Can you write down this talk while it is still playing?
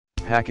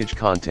Package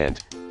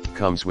content,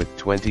 comes with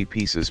 20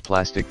 pieces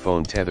plastic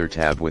phone tether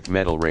tab with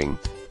metal ring,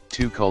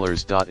 2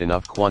 colors.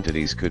 Enough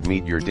quantities could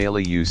meet your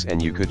daily use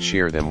and you could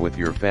share them with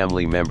your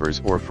family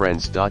members or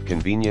friends.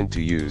 Convenient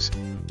to use,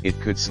 it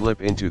could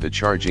slip into the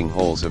charging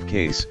holes of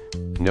case,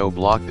 no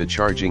block the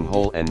charging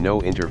hole and no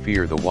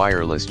interfere the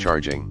wireless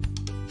charging.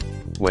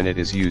 When it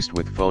is used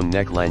with phone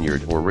neck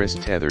lanyard or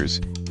wrist tethers,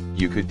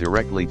 you could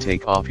directly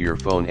take off your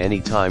phone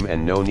anytime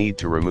and no need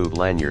to remove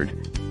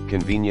lanyard,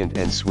 convenient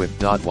and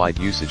swift. Wide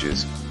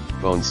usages,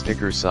 phone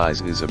sticker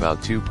size is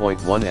about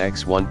 2.1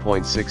 x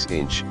 1.6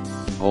 inch,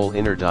 hole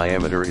inner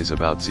diameter is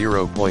about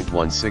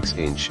 0.16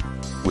 inch,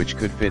 which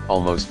could fit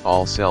almost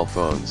all cell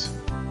phones.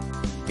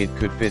 It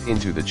could fit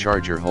into the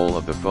charger hole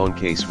of the phone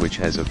case, which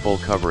has a full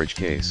coverage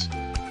case.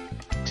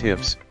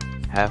 Tips: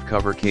 half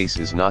cover case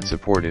is not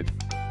supported.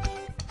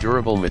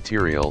 Durable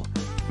material,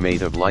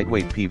 made of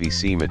lightweight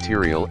PVC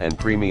material and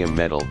premium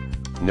metal,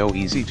 no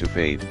easy to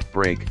fade,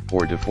 break,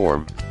 or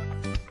deform.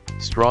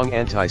 Strong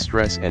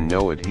anti-stress and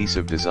no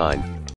adhesive design.